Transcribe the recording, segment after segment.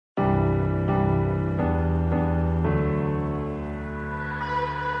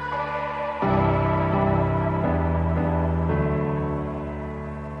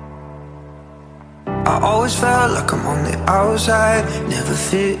Always felt like I'm on the outside, never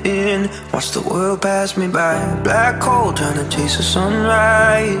fit in. Watch the world pass me by, black hole trying to chase the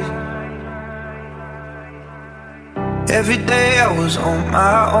sunrise. Every day I was on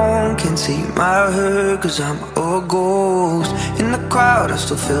my own, can't see my hurt cause I'm a ghost. In the crowd I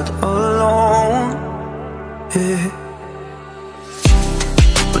still felt alone, yeah.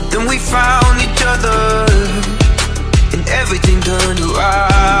 But then we found each other, and everything turned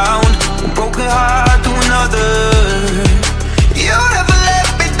around. One broken heart to another. You never let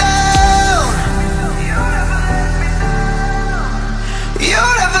me down. You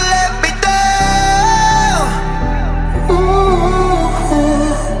never let me down. Ooh.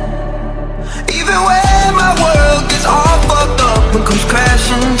 Even when my world gets all fucked up and comes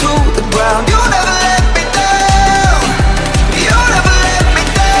crashing to the ground, you never let me down. You never let me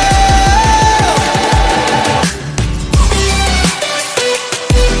down.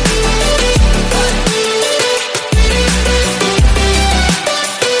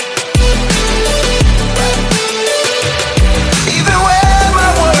 Even when my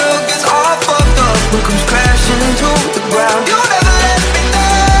world gets all fucked up and comes crashing to the ground, you never let me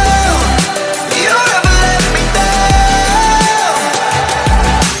down. You never let me down.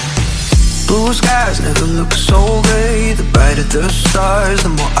 Blue skies never look so gray. The brighter the stars, the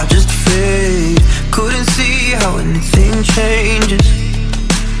more I just fade. Couldn't see how anything changes.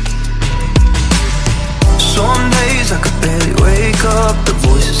 Some days I could barely wake up. The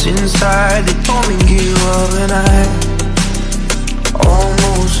voices inside, they told me give up, and I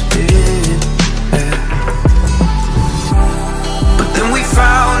almost did, yeah. But then we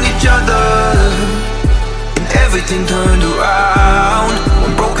found each other, and everything turned around.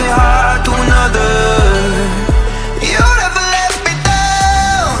 One broken heart to another. You never let me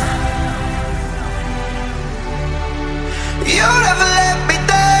down. You never let me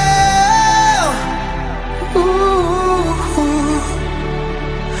down. Ooh.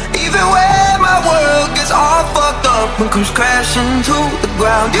 Even when my world gets all fucked up and comes crashing to the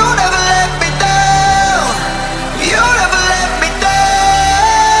ground, you never let